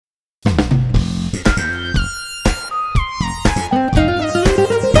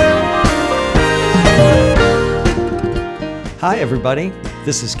Hi, everybody.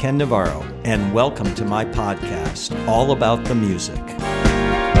 This is Ken Navarro, and welcome to my podcast, All About the Music.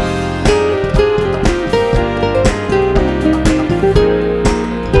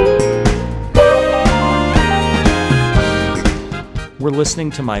 We're listening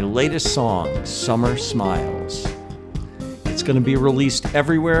to my latest song, Summer Smiles. It's going to be released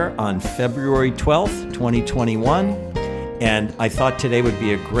everywhere on February 12th, 2021, and I thought today would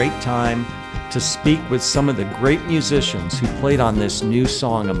be a great time to speak with some of the great musicians who played on this new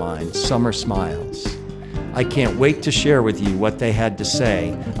song of mine, Summer Smiles. I can't wait to share with you what they had to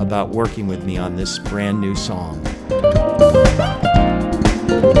say about working with me on this brand new song.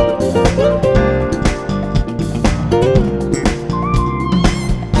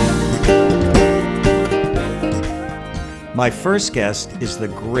 My first guest is the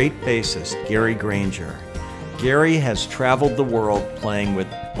great bassist, Gary Granger. Gary has traveled the world playing with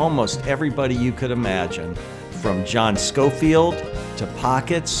almost everybody you could imagine, from John Scofield to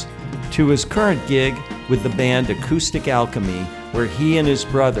Pockets to his current gig with the band Acoustic Alchemy, where he and his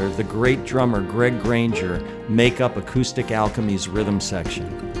brother, the great drummer Greg Granger, make up Acoustic Alchemy's rhythm section.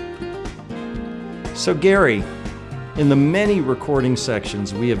 So Gary, in the many recording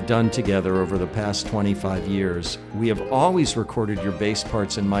sections we have done together over the past 25 years, we have always recorded your bass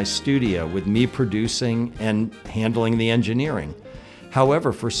parts in my studio with me producing and handling the engineering.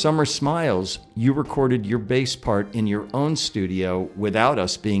 However, for Summer Smiles, you recorded your bass part in your own studio without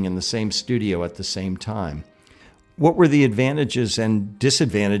us being in the same studio at the same time. What were the advantages and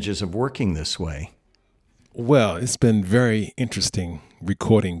disadvantages of working this way? Well, it's been very interesting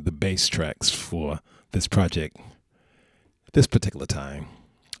recording the bass tracks for this project. This particular time,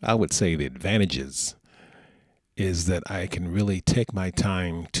 I would say the advantages is that I can really take my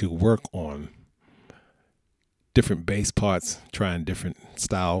time to work on different bass parts, trying different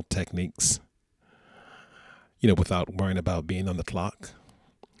style techniques, without worrying about being on the clock.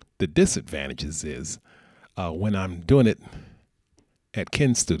 The disadvantages is when I'm doing it at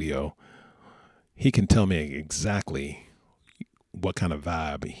Ken's studio, he can tell me exactly what kind of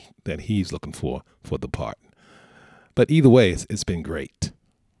vibe that he's looking for the part. But either way, it's been great.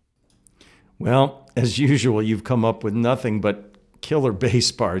 Well, as usual, you've come up with nothing but killer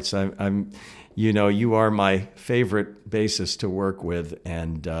bass parts. You are my favorite bassist to work with,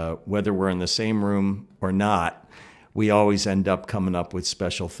 and whether we're in the same room or not, we always end up coming up with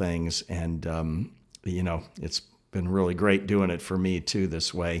special things. And it's been really great doing it for me too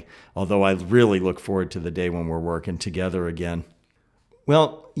this way. Although I really look forward to the day when we're working together again.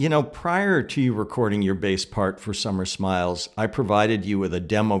 Well, prior to you recording your bass part for Summer Smiles, I provided you with a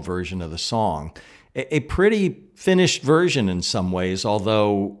demo version of the song. A pretty finished version in some ways,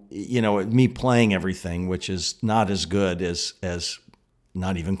 although, me playing everything, which is not as good as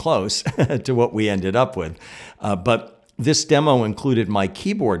not even close to what we ended up with. But this demo included my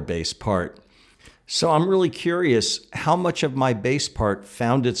keyboard bass part. So I'm really curious how much of my bass part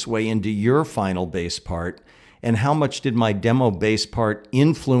found its way into your final bass part, and how much did my demo bass part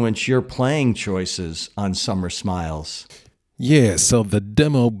influence your playing choices on Summer Smiles? Yeah, so the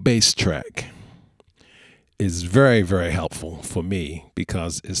demo bass track is very, very helpful for me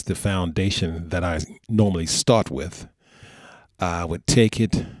because it's the foundation that I normally start with. I would take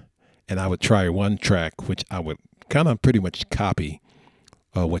it and I would try one track, which I would kind of pretty much copy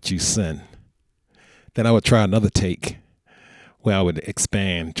what you send. Then I would try another take where I would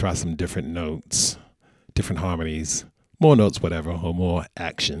expand, try some different notes, different harmonies, more notes, whatever, or more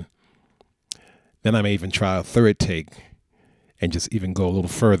action. Then I may even try a third take and just even go a little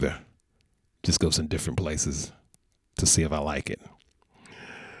further, just go some different places to see if I like it.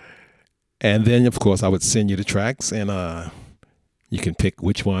 And then, of course, I would send you the tracks, and you can pick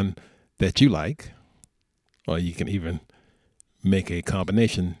which one that you like, or you can even make a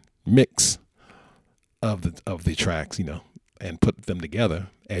combination mix of the tracks, and put them together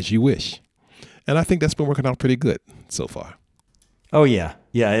as you wish. And I think that's been working out pretty good so far. Oh, yeah.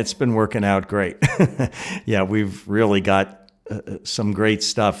 Yeah, it's been working out great. Yeah, we've really got some great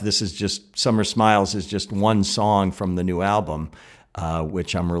stuff. This is just, Summer Smiles is just one song from the new album,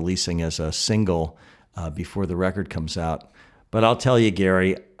 which I'm releasing as a single before the record comes out. But I'll tell you,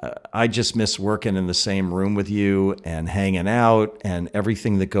 Gary, I just miss working in the same room with you and hanging out and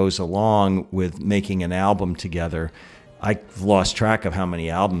everything that goes along with making an album together. I've lost track of how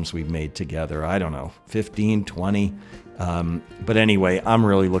many albums we've made together. I don't know, 15, 20. But anyway, I'm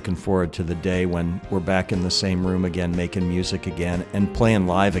really looking forward to the day when we're back in the same room again, making music again, and playing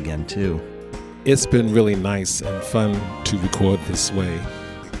live again, too. It's been really nice and fun to record this way,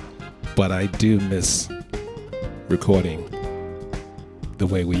 but I do miss recording the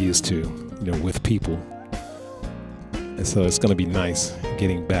way we used to, with people. And so it's going to be nice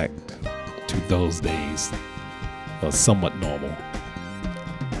getting back to those days, somewhat normal.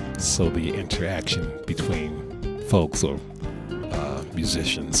 So the interaction between folks or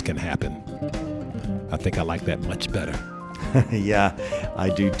musicians can happen. I think I like that much better. Yeah, I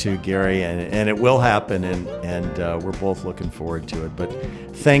do too, Gary, and it will happen, and we're both looking forward to it. But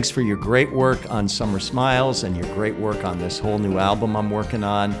thanks for your great work on Summer Smiles and your great work on this whole new album I'm working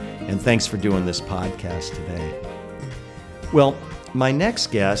on, and thanks for doing this podcast today. Well, my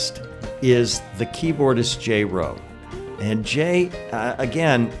next guest is the keyboardist Jay Rowe. And Jay,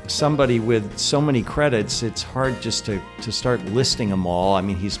 again, somebody with so many credits, it's hard just to start listing them all. I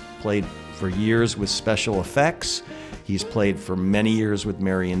mean, he's played for years with Special Effects. He's played for many years with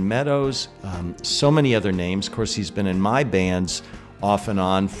Marion Meadows, so many other names. Of course, he's been in my bands off and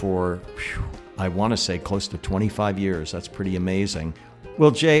on for, I want to say, close to 25 years. That's pretty amazing.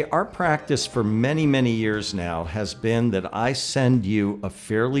 Well, Jay, our practice for many, many years now has been that I send you a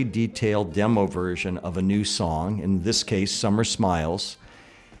fairly detailed demo version of a new song, in this case, Summer Smiles.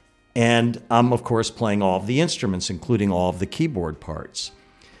 And I'm, of course, playing all of the instruments, including all of the keyboard parts.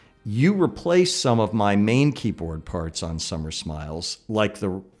 You replace some of my main keyboard parts on Summer Smiles, like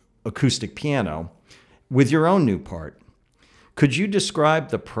the acoustic piano, with your own new part. Could you describe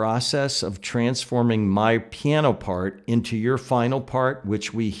the process of transforming my piano part into your final part,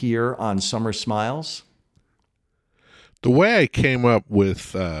 which we hear on Summer Smiles? The way I came up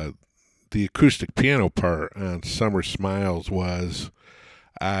with the acoustic piano part on Summer Smiles was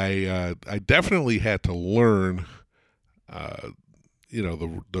I definitely had to learn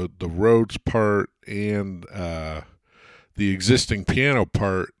the Rhodes part and the existing piano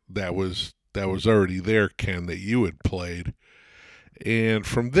part that was already there, Ken, that you had played. And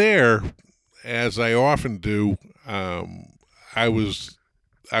from there, as I often do, I was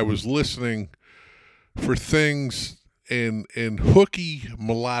listening for things in hooky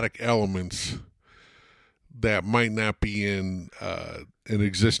melodic elements that might not be in an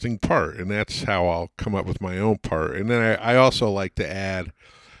existing part, and that's how I'll come up with my own part. And then I also like to add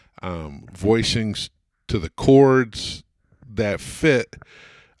voicings to the chords that fit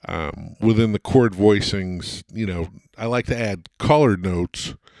within the chord voicings. You know, I like to add color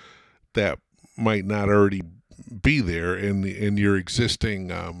notes that might not already be there in your existing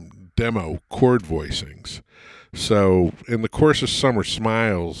demo chord voicings. So in the course of Summer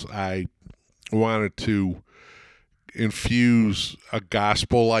Smiles, I wanted to infuse a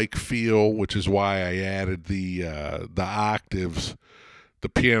gospel-like feel, which is why I added the octaves, the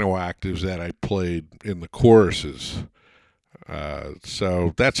piano octaves that I played in the choruses.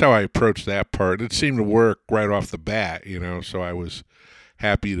 So that's how I approached that part. It seemed to work right off the bat, you know, so I was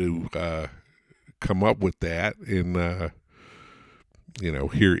happy to come up with that and,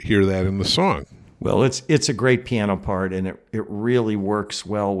 hear that in the song. Well, it's a great piano part, and it really works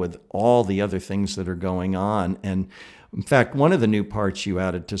well with all the other things that are going on. And in fact, one of the new parts you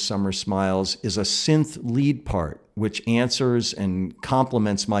added to Summer Smiles is a synth lead part, which answers and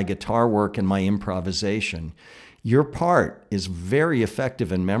complements my guitar work and my improvisation. Your part is very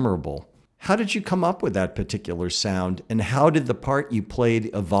effective and memorable. How did you come up with that particular sound, and how did the part you played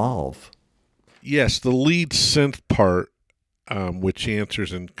evolve? Yes, the lead synth part, which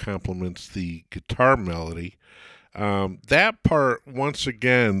answers and complements the guitar melody. That part, once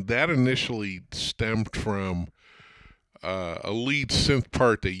again, that initially stemmed from a lead synth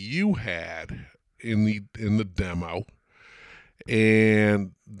part that you had in the demo,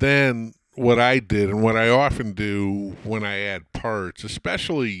 and then what I did and what I often do when I add parts,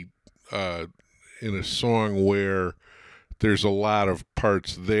 especially in a song where there's a lot of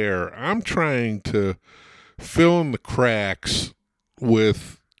parts there, I'm trying to fill in the cracks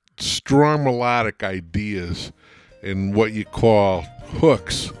with strong melodic ideas and what you call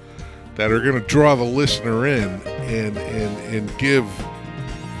hooks that are going to draw the listener in and give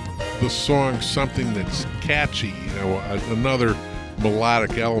the song something that's catchy, another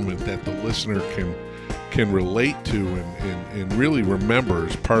melodic element that the listener can relate to and really remember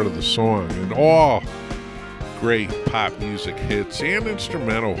as part of the song. And all great pop music hits and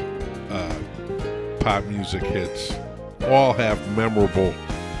instrumental pop music hits all have memorable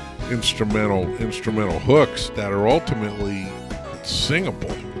instrumental hooks that are ultimately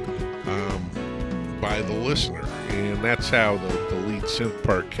singable by the listener, and that's how the lead synth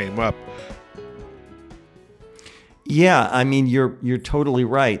part came up. Yeah, I mean, you're totally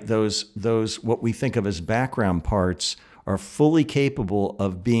right. Those what we think of as background parts are fully capable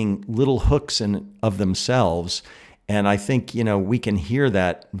of being little hooks of themselves. And I think, we can hear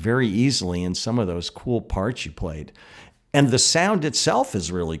that very easily in some of those cool parts you played. And the sound itself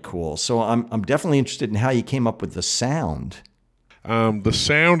is really cool. So I'm definitely interested in how you came up with the sound. The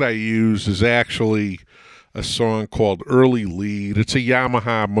sound I use is actually a song called Early Lead. It's a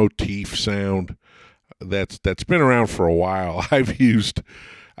Yamaha motif sound that's been around for a while. I've used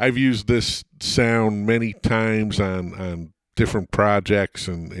this sound many times on different projects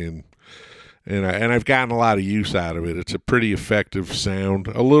and I've gotten a lot of use out of it. It's a pretty effective sound,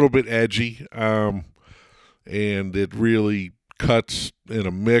 a little bit edgy, and it really cuts in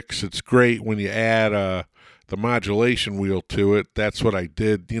a mix. It's great when you add the modulation wheel to it. That's what I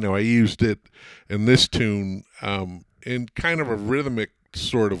did. I used it in this tune in kind of a rhythmic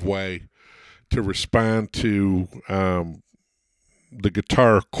sort of way to respond to the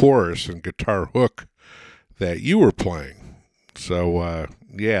guitar chorus and guitar hook that you were playing. So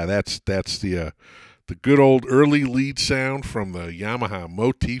that's the good old Early Lead sound from the Yamaha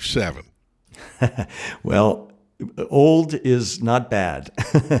Motif 7. Well, old is not bad.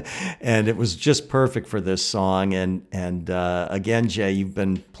 And it was just perfect for this song. And again, Jay, you've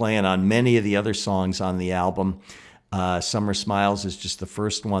been playing on many of the other songs on the album. Summer Smiles is just the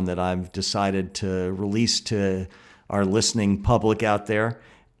first one that I've decided to release to our listening public out there.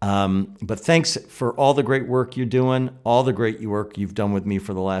 But thanks for all the great work you're doing, all the great work you've done with me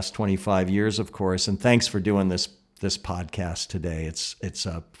for the last 25 years, of course. And thanks for doing this podcast today. It's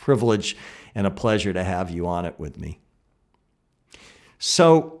a privilege and a pleasure to have you on it with me.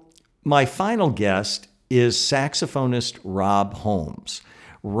 So my final guest is saxophonist Rob Holmes.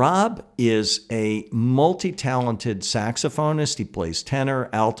 Rob is a multi-talented saxophonist. He plays tenor,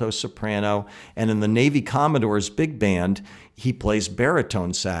 alto, soprano, and in the Navy Commodore's big band, he plays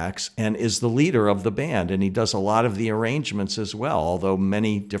baritone sax and is the leader of the band. And he does a lot of the arrangements as well, although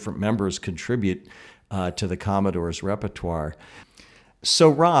many different members contribute to the Commodore's repertoire. So,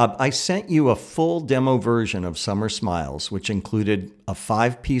 Rob, I sent you a full demo version of Summer Smiles, which included a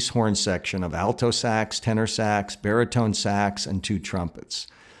 5-piece horn section of alto sax, tenor sax, baritone sax, and 2 trumpets.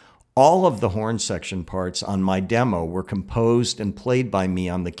 All of the horn section parts on my demo were composed and played by me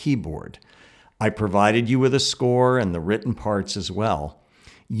on the keyboard. I provided you with a score and the written parts as well.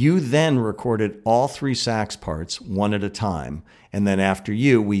 You then recorded all 3 sax parts one at a time. And then after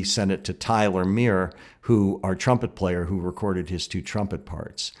you, we sent it to Tyler Meir, our trumpet player, who recorded his 2 trumpet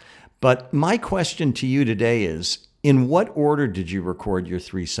parts. But my question to you today is, in what order did you record your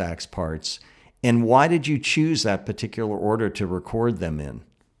 3 sax parts? And why did you choose that particular order to record them in?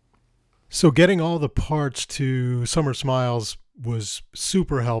 So getting all the parts to Summer Smiles was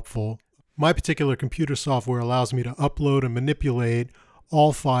super helpful. My particular computer software allows me to upload and manipulate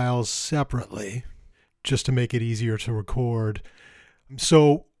all files separately just to make it easier to record.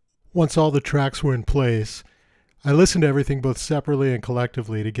 So once all the tracks were in place, I listened to everything both separately and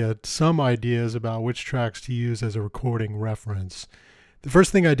collectively to get some ideas about which tracks to use as a recording reference. The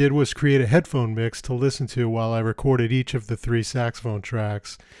first thing I did was create a headphone mix to listen to while I recorded each of the 3 saxophone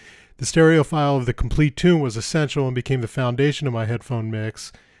tracks. The stereo file of the complete tune was essential and became the foundation of my headphone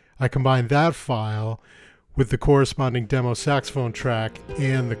mix. I combined that file with the corresponding demo saxophone track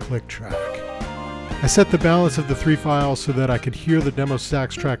and the click track. I set the balance of the 3 files so that I could hear the demo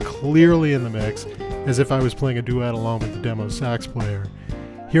sax track clearly in the mix, as if I was playing a duet along with the demo sax player.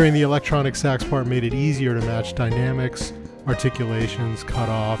 Hearing the electronic sax part made it easier to match dynamics, articulations,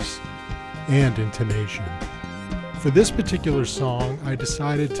 cutoffs, and intonation. For this particular song, I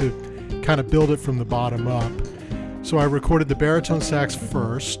decided to kind of build it from the bottom up. So I recorded the baritone sax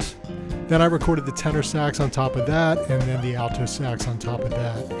first, then I recorded the tenor sax on top of that, and then the alto sax on top of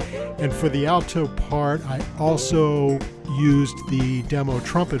that. And for the alto part, I also used the demo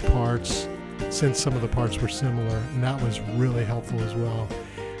trumpet parts, since some of the parts were similar, and that was really helpful as well.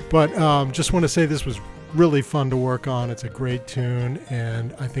 But just want to say this was really fun to work on. It's a great tune,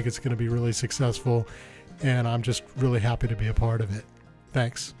 and I think it's going to be really successful, and I'm just really happy to be a part of it.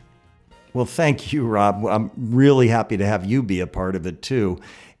 Thanks. Well, thank you, Rob. I'm really happy to have you be a part of it, too.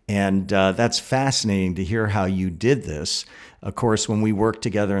 And that's fascinating to hear how you did this. Of course, when we work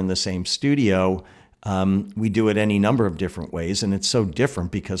together in the same studio, we do it any number of different ways, and it's so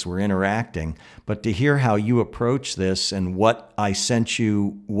different because we're interacting. But to hear how you approach this and what I sent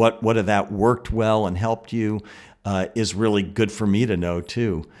you, what of that worked well and helped you, is really good for me to know,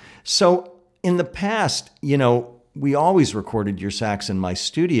 too. So in the past, we always recorded your sax in my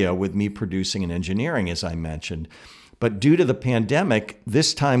studio with me producing and engineering, as I mentioned. But due to the pandemic,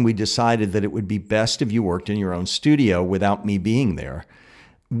 this time we decided that it would be best if you worked in your own studio without me being there.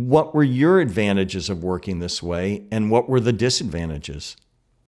 What were your advantages of working this way, and what were the disadvantages?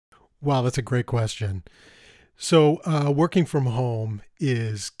 Wow, that's a great question. So working from home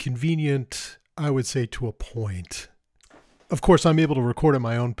is convenient, I would say, to a point. Of course, I'm able to record at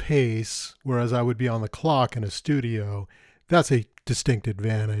my own pace, whereas I would be on the clock in a studio. That's a distinct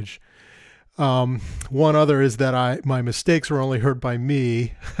advantage. One other is that my mistakes are only heard by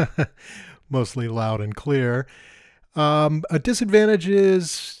me, mostly loud and clear. A disadvantage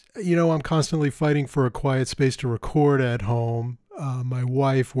is, I'm constantly fighting for a quiet space to record at home. My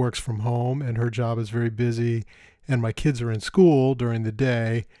wife works from home and her job is very busy, and my kids are in school during the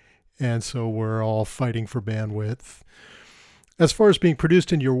day, and so we're all fighting for bandwidth. As far as being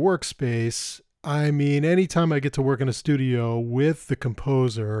produced in your workspace, anytime I get to work in a studio with the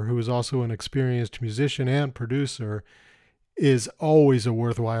composer, who is also an experienced musician and producer, is always a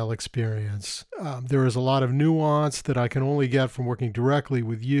worthwhile experience. There is a lot of nuance that I can only get from working directly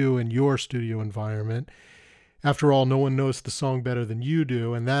with you in your studio environment. After all, no one knows the song better than you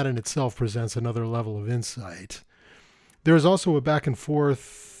do, and that in itself presents another level of insight. There is also a back and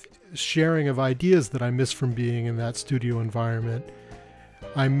forth sharing of ideas that I miss from being in that studio environment.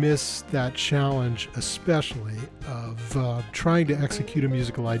 I miss that challenge, especially of trying to execute a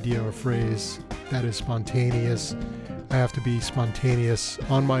musical idea or phrase that is spontaneous. I have to be spontaneous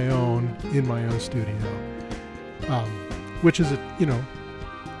on my own, in my own studio, which is,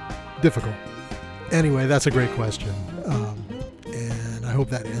 difficult. Anyway, that's a great question, and I hope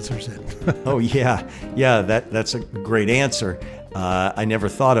that answers it. Oh, yeah. Yeah, that's a great answer. I never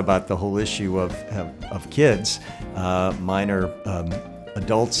thought about the whole issue of kids. Mine are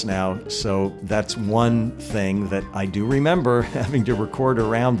adults now, so that's one thing that I do remember, having to record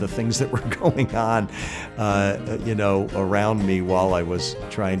around the things that were going on, around me while I was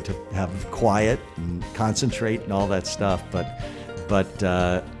trying to have quiet and concentrate and all that stuff. But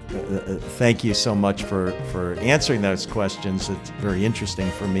thank you so much for answering those questions. It's very interesting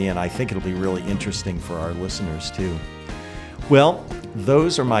for me, and I think it'll be really interesting for our listeners too. Well,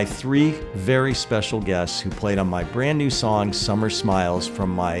 those are my 3 very special guests who played on my brand new song, Summer Smiles, from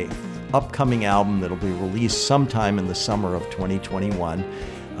my upcoming album that'll be released sometime in the summer of 2021.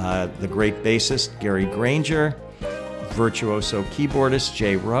 The great bassist, Gary Granger, virtuoso keyboardist,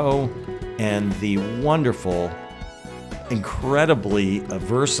 Jay Rowe, and the wonderful, incredibly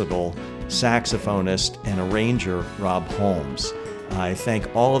versatile saxophonist and arranger, Rob Holmes. I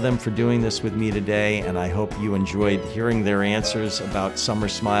thank all of them for doing this with me today, and I hope you enjoyed hearing their answers about Summer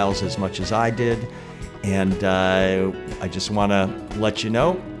Smiles as much as I did. And I just want to let you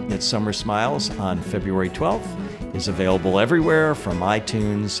know that Summer Smiles on February 12th is available everywhere from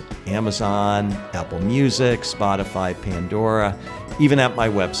iTunes, Amazon, Apple Music, Spotify, Pandora, even at my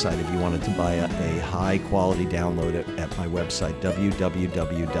website if you wanted to buy a high-quality download at my website,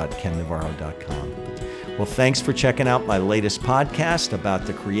 www.kennavarro.com. Well, thanks for checking out my latest podcast about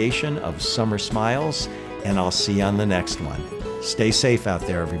the creation of Summer Smiles, and I'll see you on the next one. Stay safe out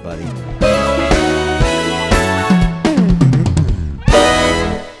there, everybody.